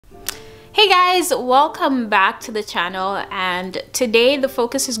Hey guys, welcome back to the channel, and today the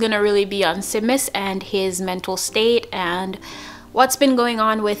focus is going to really be on Simis and his mental state and what's been going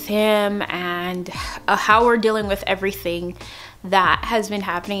on with him and how we're dealing with everything that has been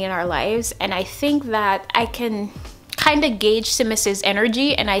happening in our lives. And I think that I can kind of gauge Simis's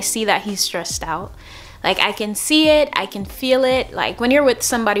energy, and I see that he's stressed out. Like, I can see it, I can feel it. Like, when you're with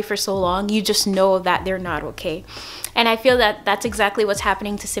somebody for so long, you just know that they're not okay. And I feel that that's exactly what's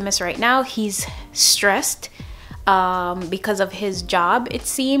happening to Simis right now. He's stressed because of his job, it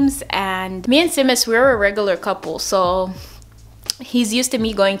seems. And me and Simis, we're a regular couple. So he's used to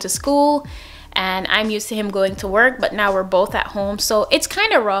me going to school and I'm used to him going to work, but now we're both at home. So it's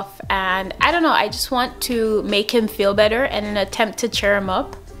kind of rough. And I don't know, I just want to make him feel better and in an attempt to cheer him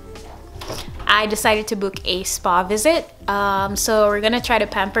up, I decided to book a spa visit. So we're gonna try to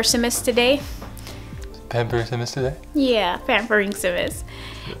pamper Simis today. Pampering Simis today? Yeah, pampering Simis.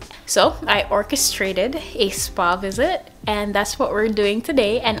 So I orchestrated a spa visit, and that's what we're doing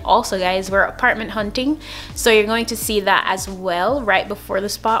today. And also, guys, we're apartment hunting, so you're going to see that as well right before the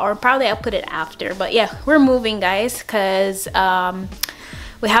spa, or probably I'll put it after. But yeah, we're moving, guys, because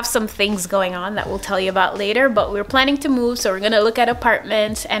we have some things going on that we'll tell you about later, but we're planning to move, so we're gonna look at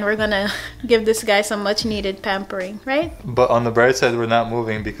apartments and we're gonna give this guy some much needed pampering, right? But on the bright side, we're not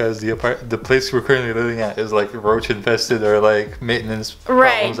moving because the place we're currently living at is like roach infested or like maintenance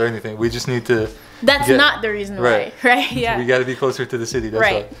problems or anything. We just need to not the reason why, right? Yeah, we got to be closer to the city, that's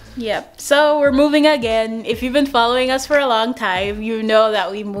right. Yep. So we're moving again. If you've been following us for a long time, you know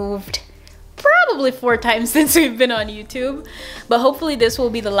that we moved probably 4 times since we've been on YouTube, but hopefully this will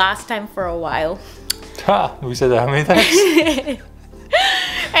be the last time for a while. Ha! We said that how many times?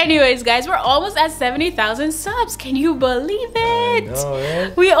 Anyways, guys, we're almost at 70,000 subs. Can you believe it? I know,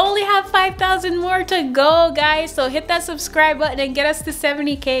 right? We only have 5,000 more to go, guys. So hit that subscribe button and get us to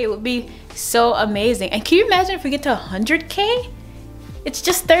 70K. It would be so amazing. And can you imagine if we get to 100K? It's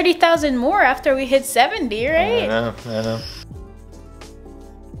just 30,000 more after we hit 70, right? I know.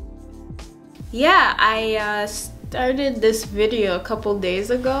 Yeah, I started this video a couple days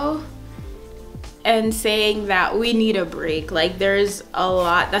ago and saying that we need a break. Like, there's a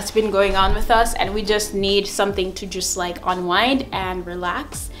lot that's been going on with us and we just need something to just like unwind and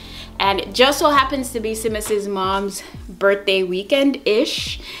relax. And it just so happens to be Simis's mom's birthday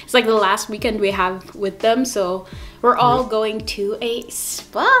weekend-ish. It's like the last weekend we have with them, so we're all going to a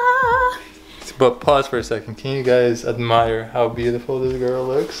spa. But pause for a second. Can you guys admire how beautiful this girl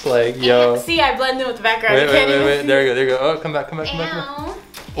looks? Like, yo. See, I blend in with the background. Wait. There you go. Oh, come back. Ow.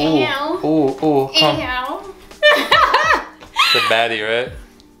 Ooh. Ow. It's a baddie, right?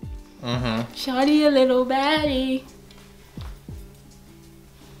 Mm-hmm. Shawty, a little baddie.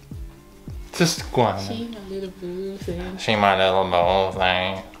 Just go on. She my little boo thing. She my little boo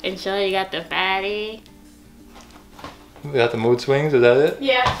thing. And Shawty got the fatty. We got the mood swings, is that it?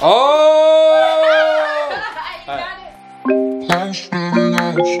 Yeah. Oh! I got it.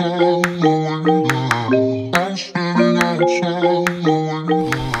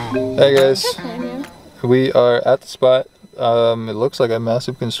 Hey guys, we are at the spot. It looks like a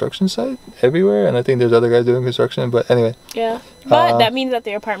massive construction site everywhere, and I think there's other guys doing construction, but anyway. Yeah, but that means that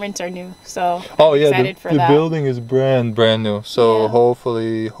the apartments are new, so oh yeah, excited for that. The building is brand new, so yeah.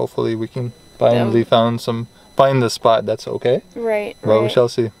 hopefully we can finally find the spot that's okay. Right. Well, we shall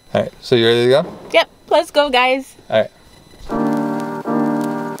see. All right, so you ready to go? Yep, let's go, guys. All right.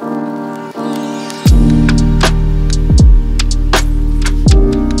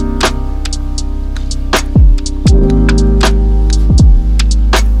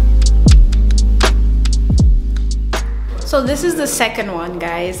 So this is the second one,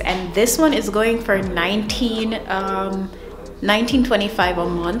 guys, and this one is going for $19.25 a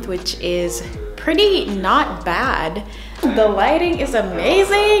month, which is pretty not bad. The lighting is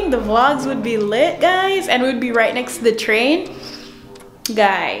amazing. The vlogs would be lit, guys, and we'd be right next to the train.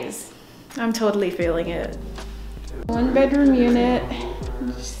 Guys, I'm totally feeling it. 1-bedroom unit.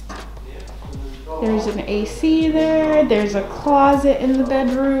 There's an AC there. There's a closet in the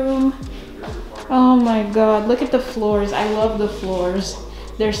bedroom. Oh my god, look at the floors. I love the floors.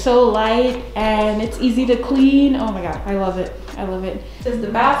 They're so light and it's easy to clean. Oh my god, I love it. I love it. This is the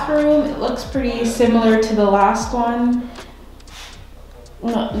bathroom. It looks pretty similar to the last one.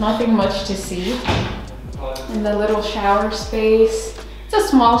 Nothing much to see. And the little shower space. It's a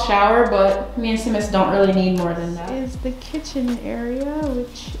small shower, but me and Simis don't really need more than that. This is the kitchen area,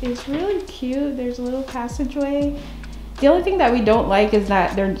 which is really cute. There's a little passageway. The only thing that we don't like is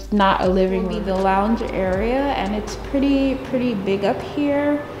that there's not a living room. The lounge area, and it's pretty big up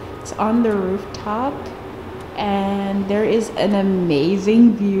here. It's on the rooftop. and there is an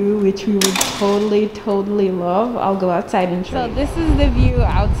amazing view which we would totally love. I'll go outside and show you. So this is the view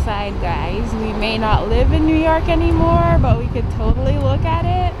outside, guys. We may not live in New York anymore, but we could totally look at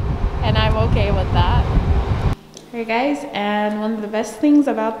it, and I'm okay with that. Hey guys, and one of the best things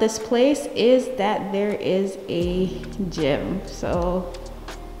about this place is that there is a gym, so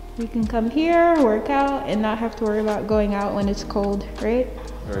we can come here, work out, and not have to worry about going out when it's cold, right?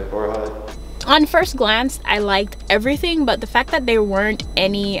 Right, or hot. On first glance, I liked everything, but the fact that there weren't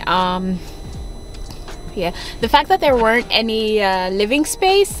any living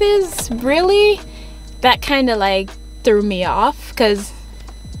spaces, really, that kind of like threw me off, because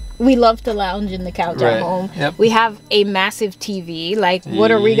we love to lounge in the couch at home. Yep. We have a massive TV. Like, what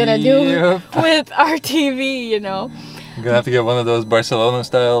are we gonna do with our TV, you know? You're gonna have to get one of those Barcelona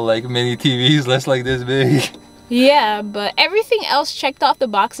style like mini TVs, less like this big. Yeah, but everything else checked off the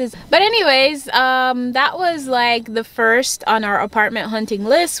boxes. But anyways, that was like the first on our apartment hunting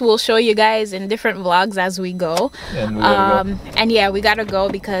list. We'll show you guys in different vlogs as we go. And we gotta go. And yeah, we gotta go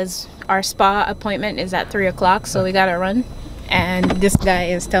because our spa appointment is at 3 o'clock, so we gotta run. And this guy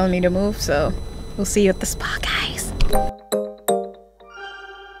is telling me to move, so we'll see you at the spa, guys.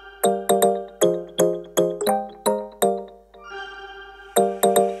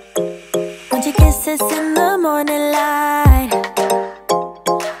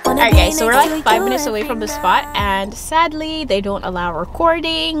 Alright guys, so we're like 5 minutes away from the spot, and sadly they don't allow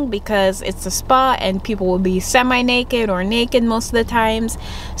recording because it's a spa and people will be semi-naked or naked most of the times,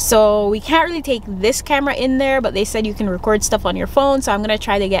 so we can't really take this camera in there, but they said you can record stuff on your phone, so I'm gonna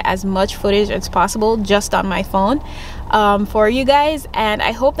try to get as much footage as possible just on my phone for you guys, and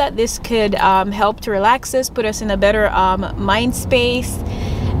I hope that this could help to relax us, put us in a better mind space,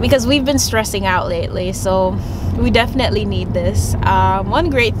 because we've been stressing out lately, so we definitely need this. One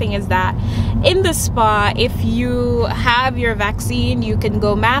great thing is that in the spa, if you have your vaccine, you can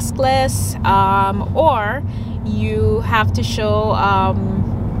go maskless, or you have to show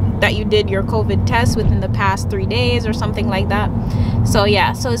that you did your COVID test within the past 3 days or something like that. So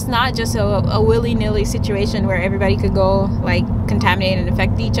yeah, so it's not just a willy-nilly situation where everybody could go like contaminate and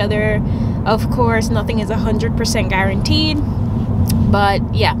infect each other. Of course, nothing is 100% guaranteed, but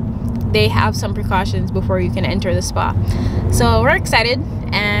yeah, they have some precautions before you can enter the spa. So we're excited,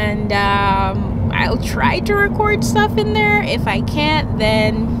 and I'll try to record stuff in there. If I can't,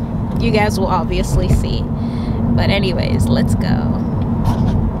 then you guys will obviously see. But anyways, let's go.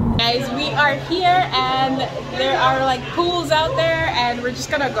 Guys, we are here and there are like pools out there, and we're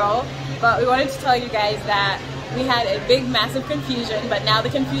just gonna go. But we wanted to tell you guys that we had a big massive confusion, but now the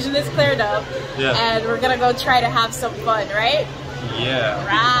confusion is cleared up. Yeah. And we're gonna go try to have some fun, right? Yeah.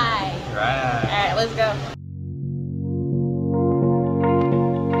 Right. Alright, let's go.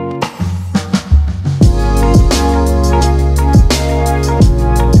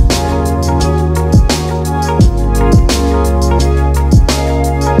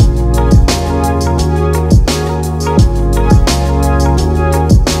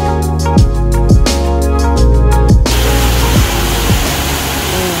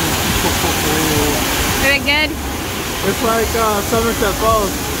 Is it good? It's like Somerset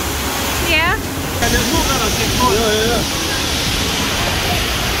Falls. Yeah. And there's more than a big boat.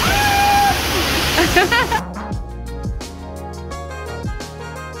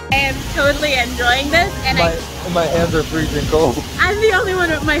 I am totally enjoying this, and my hands are freezing cold. I'm the only one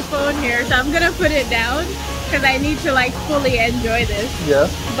with my phone here, so I'm gonna put it down because I need to like fully enjoy this. Yeah.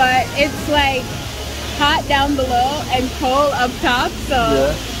 But it's like hot down below and cold up top, so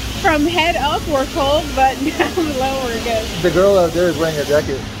yeah. From head up we're cold, but down below we're good. The girl out there is wearing a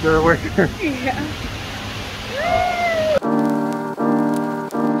jacket. They're a worker. Yeah.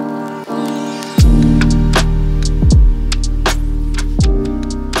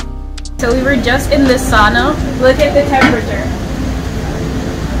 So we were just in the sauna. Look at the temperature.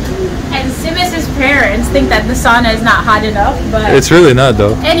 And Simis's parents think that the sauna is not hot enough, but it's really not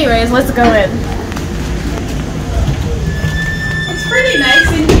though. Anyways, let's go in. It's pretty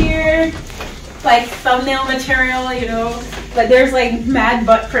nice in here. Like thumbnail material, you know, but there's like mad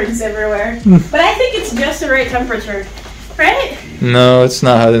butt prints everywhere. But I think it's just the right temperature, right? No, it's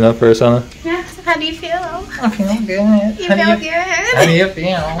not hot enough for a sauna. Yeah. How do you feel? I feel good. You feel good? How do you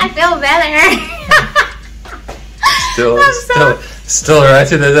feel? I feel better. still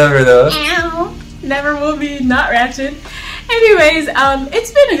ratchet as ever though. Ow. Never will be not ratchet. Anyways,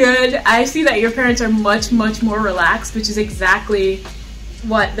 it's been good. I see that your parents are much more relaxed, which is exactly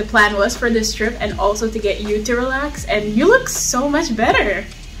what the plan was for this trip, and also to get you to relax, and you look so much better.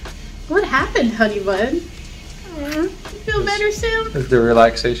 What happened, honey bun? You feel better soon? It's the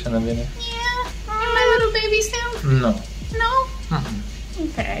relaxation of it. Yeah, my little baby's No. No?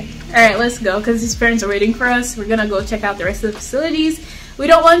 Okay. Alright, let's go because his parents are waiting for us. We're gonna go check out the rest of the facilities. We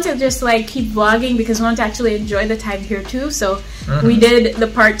don't want to just like keep vlogging because we want to actually enjoy the time here too. So we did the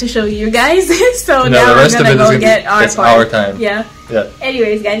part to show you guys. So now we're gonna go get our part. Our time. Yeah. Yeah.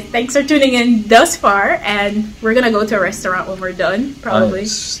 Anyways, guys, thanks for tuning in thus far, and we're gonna go to a restaurant when we're done. Probably.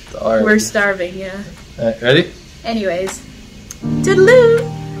 We're starving. Yeah. Ready? Anyways,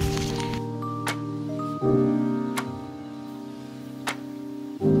 toodaloo.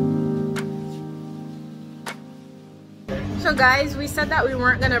 So guys, we said that we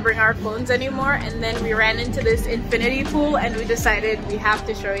weren't gonna bring our phones anymore, and then we ran into this infinity pool and we decided we have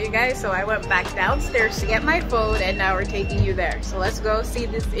to show you guys. So I went back downstairs to get my phone, and now we're taking you there. So let's go see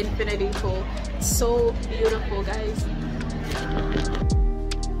this infinity pool. It's so beautiful, guys.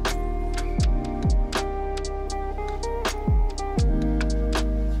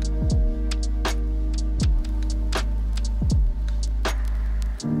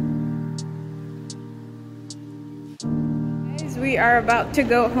 We are about to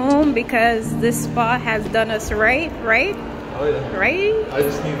go home because this spa has done us right? Oh yeah. Right? I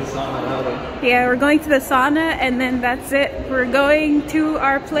just need the sauna now. Yeah, we're going to the sauna and then that's it. We're going to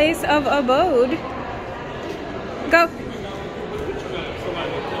our place of abode. Go.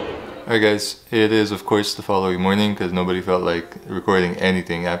 Alright guys, it is of course the following morning because nobody felt like recording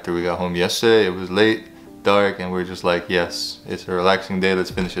anything after we got home yesterday. It was late, dark, and we're just like, yes, it's a relaxing day,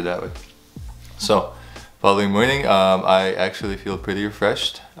 let's finish it that way. So, following morning, I actually feel pretty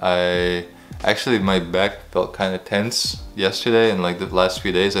refreshed. My back felt kind of tense yesterday and like the last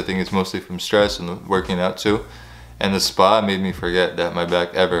few days. I think it's mostly from stress and working out too. And the spa made me forget that my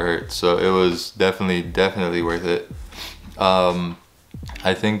back ever hurt. So it was definitely worth it.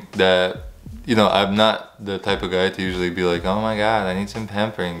 I think that, you know, I'm not the type of guy to usually be like, oh my God, I need some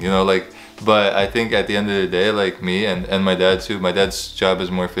pampering, you know, like, but I think at the end of the day, like me and my dad too, my dad's job is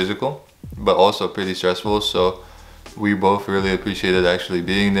more physical, but also pretty stressful, so we both really appreciated actually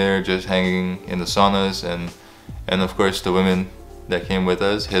being there, just hanging in the saunas, and of course the women that came with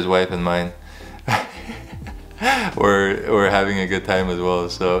us, his wife and mine, were having a good time as well.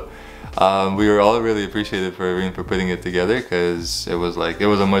 So we were all really appreciative for Irene for putting it together, because it was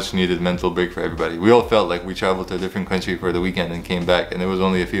a much needed mental break for everybody. We all felt like we traveled to a different country for the weekend and came back, and it was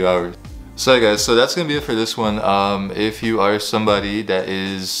only a few hours. So guys, so that's gonna be it for this one. If you are somebody that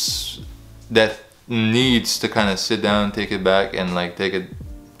needs to kind of sit down, take it back, and like take it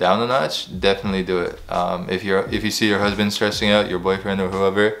down a notch, definitely do it. If you see your husband stressing out, your boyfriend or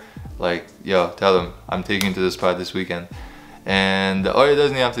whoever, like, yo, tell him I'm taking you to the spa this weekend. And or it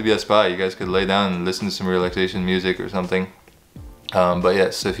doesn't have to be a spa, you guys could lay down and listen to some relaxation music or something. But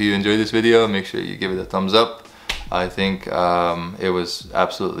yes, if you enjoyed this video, make sure you give it a thumbs up. I think it was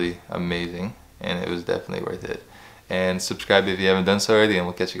absolutely amazing and it was definitely worth it. And subscribe if you haven't done so already, and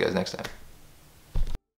we'll catch you guys next time.